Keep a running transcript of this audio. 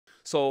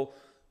So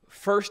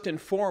first and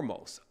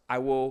foremost, I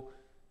will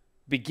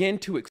begin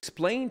to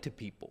explain to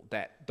people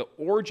that the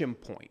origin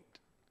point,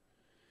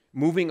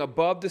 moving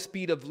above the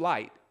speed of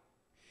light,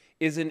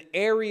 is an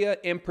area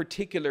in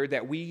particular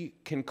that we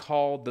can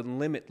call the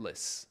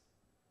limitless.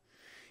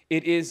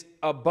 It is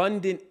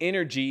abundant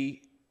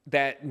energy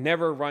that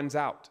never runs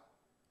out.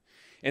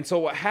 And so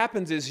what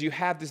happens is you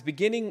have this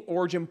beginning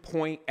origin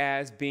point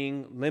as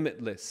being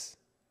limitless,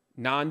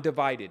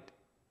 non-divided.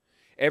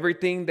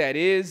 Everything that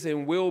is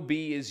and will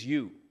be is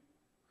you.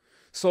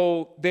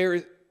 So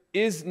there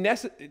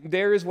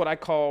is what I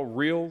call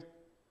real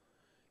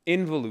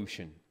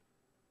involution.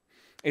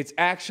 It's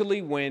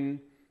actually when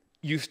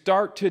you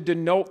start to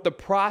denote the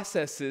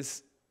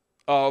processes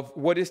of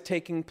what is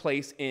taking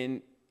place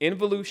in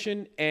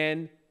involution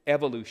and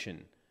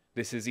evolution.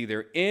 This is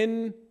either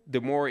in, the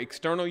more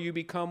external you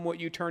become, what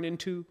you turn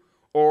into,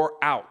 or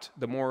out,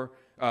 the more,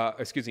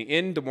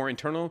 in, the more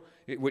internal,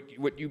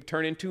 what you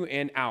turn into,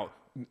 and out,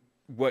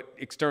 what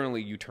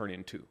externally you turn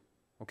into,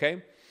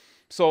 okay?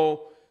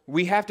 So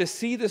we have to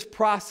see this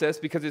process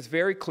because it's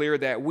very clear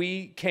that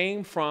we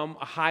came from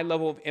a high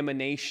level of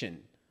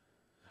emanation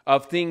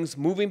of things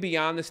moving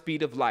beyond the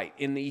speed of light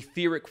in the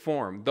etheric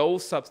form,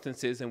 those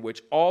substances in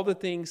which all the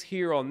things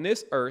here on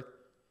this earth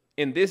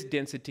in this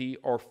density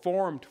are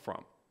formed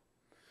from.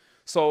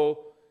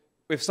 So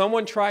if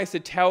someone tries to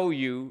tell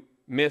you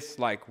myths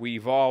like we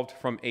evolved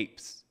from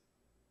apes,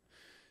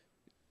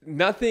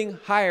 nothing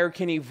higher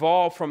can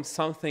evolve from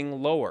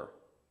something lower.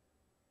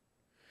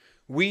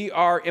 We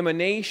are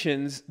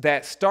emanations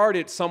that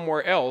started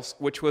somewhere else,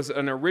 which was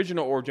an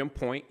original origin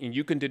point, and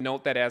you can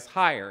denote that as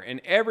higher. And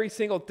every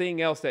single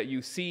thing else that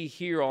you see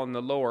here on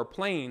the lower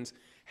planes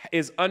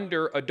is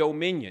under a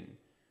dominion,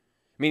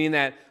 meaning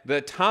that the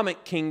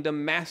atomic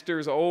kingdom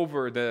masters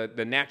over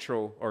the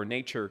natural or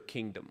nature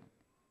kingdom.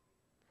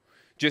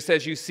 Just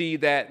as you see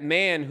that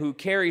man who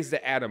carries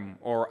the atom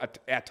or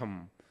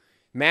atom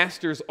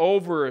masters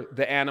over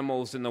the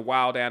animals and the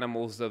wild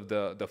animals of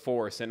the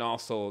forest, and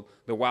also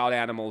the wild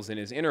animals in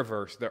his inner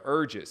verse, the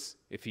urges,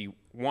 if he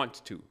wants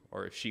to,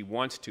 or if she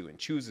wants to and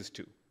chooses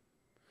to.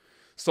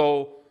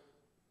 So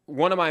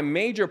one of my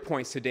major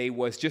points today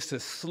was just to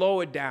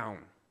slow it down.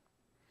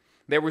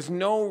 There was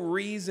no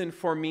reason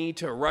for me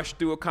to rush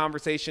through a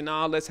conversation.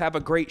 Oh, let's have a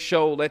great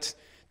show. Let's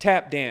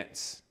tap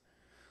dance.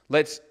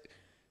 Let's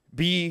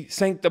be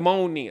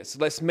sanctimonious.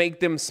 Let's make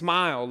them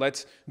smile.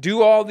 Let's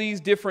do all these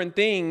different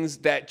things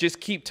that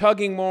just keep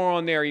tugging more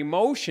on their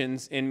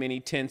emotions in many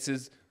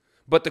tenses.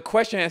 But the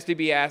question has to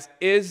be asked,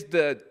 is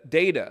the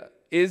data,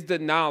 is the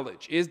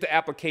knowledge, is the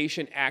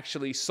application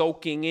actually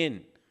soaking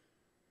in?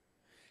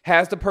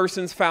 Has the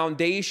person's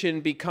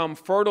foundation become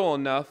fertile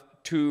enough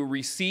to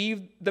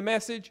receive the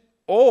message,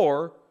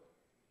 or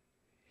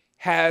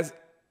has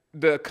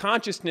the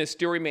consciousness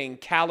still remained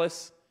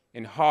callous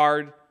and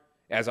hard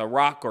as a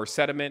rock or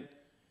sediment,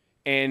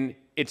 and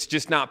it's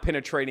just not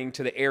penetrating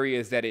to the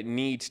areas that it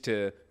needs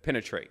to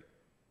penetrate?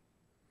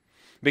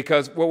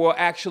 Because what we'll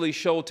actually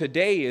show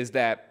today is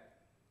that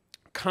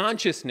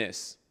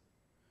consciousness,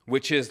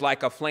 which is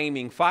like a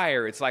flaming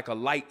fire, it's like a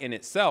light in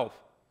itself,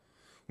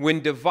 when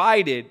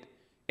divided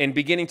and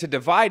beginning to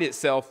divide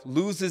itself,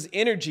 loses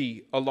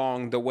energy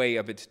along the way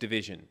of its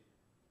division.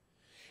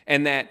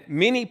 And that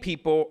many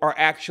people are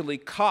actually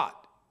caught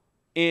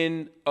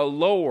in a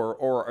lower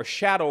or a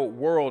shadow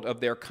world of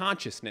their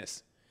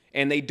consciousness,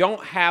 and they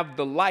don't have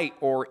the light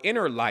or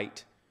inner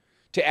light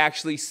to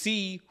actually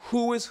see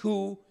who is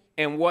who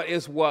and what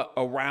is what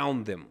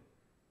around them.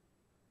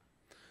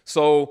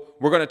 So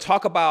we're going to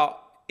talk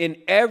about in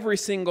every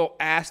single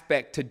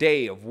aspect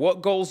today of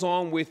what goes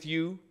on with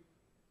you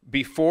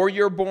before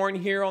you're born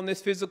here on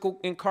this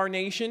physical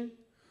incarnation,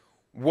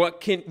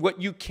 what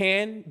you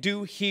can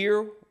do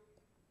here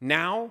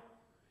now,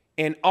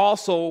 and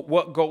also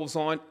what goes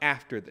on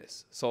after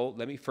this. So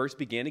let me first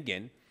begin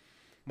again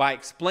by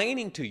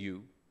explaining to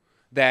you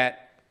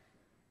that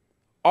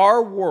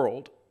our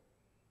world,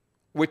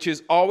 which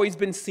has always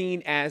been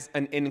seen as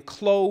an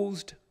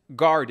enclosed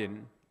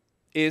garden,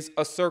 is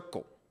a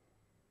circle.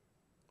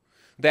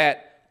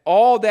 That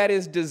all that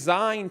is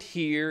designed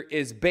here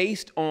is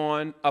based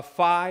on a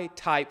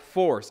phi-type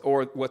force,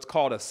 or what's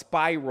called a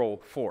spiral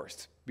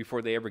force,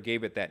 before they ever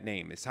gave it that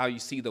name. It's how you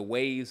see the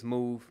waves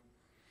move,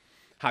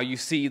 how you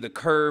see the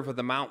curve of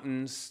the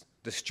mountains,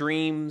 the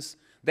streams.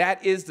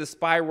 That is the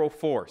spiral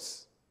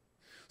force.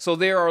 So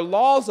there are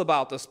laws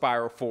about the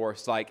spiral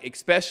force, like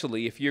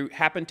especially if you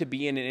happen to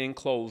be in an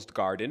enclosed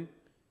garden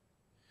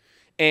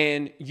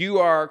and you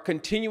are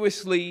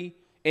continuously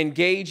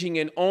engaging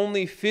in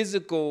only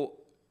physical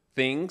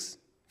things,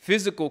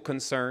 physical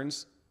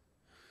concerns,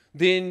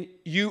 then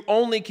you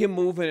only can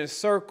move in a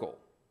circle.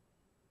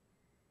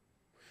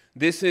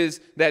 This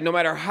is that no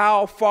matter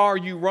how far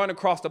you run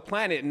across the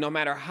planet, no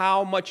matter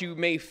how much you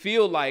may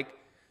feel like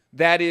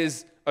that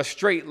is a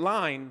straight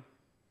line,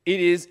 it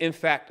is in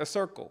fact a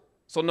circle.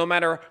 So no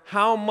matter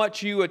how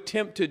much you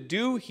attempt to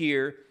do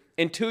here,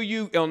 until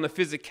you, on the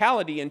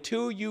physicality,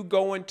 until you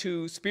go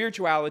into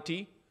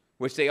spirituality,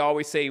 which they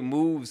always say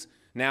moves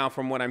Now,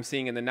 from what I'm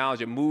seeing in the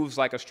knowledge, it moves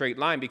like a straight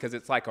line because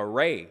it's like a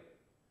ray.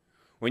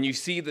 When you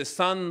see the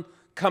sun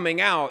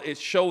coming out, it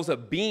shows a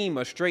beam,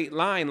 a straight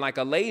line like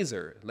a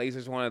laser. Laser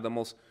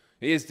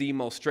is the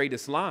most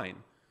straightest line.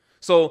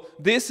 So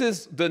this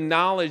is the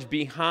knowledge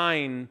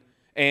behind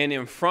and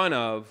in front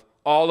of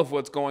all of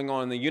what's going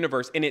on in the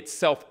universe, and it's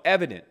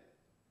self-evident.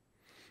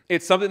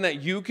 It's something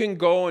that you can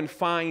go and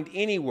find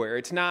anywhere.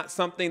 It's not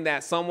something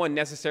that someone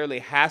necessarily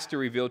has to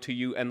reveal to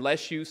you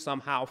unless you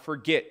somehow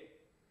forget.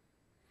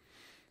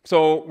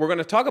 So we're going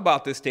to talk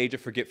about this stage of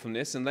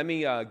forgetfulness, and let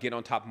me get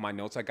on top of my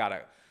notes. I got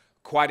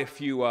quite a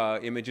few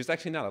images,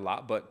 actually not a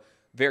lot, but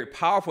very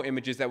powerful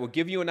images that will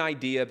give you an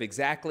idea of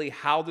exactly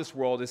how this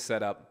world is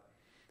set up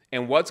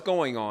and what's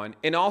going on,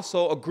 and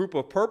also a group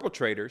of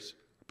perpetrators,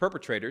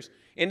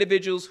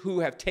 individuals who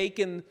have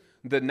taken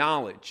the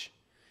knowledge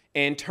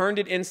and turned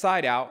it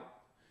inside out,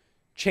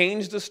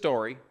 changed the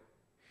story,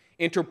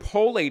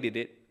 interpolated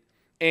it,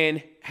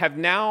 and have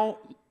now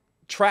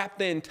trapped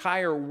the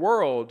entire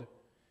world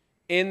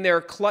in their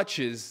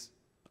clutches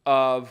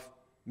of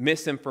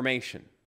misinformation.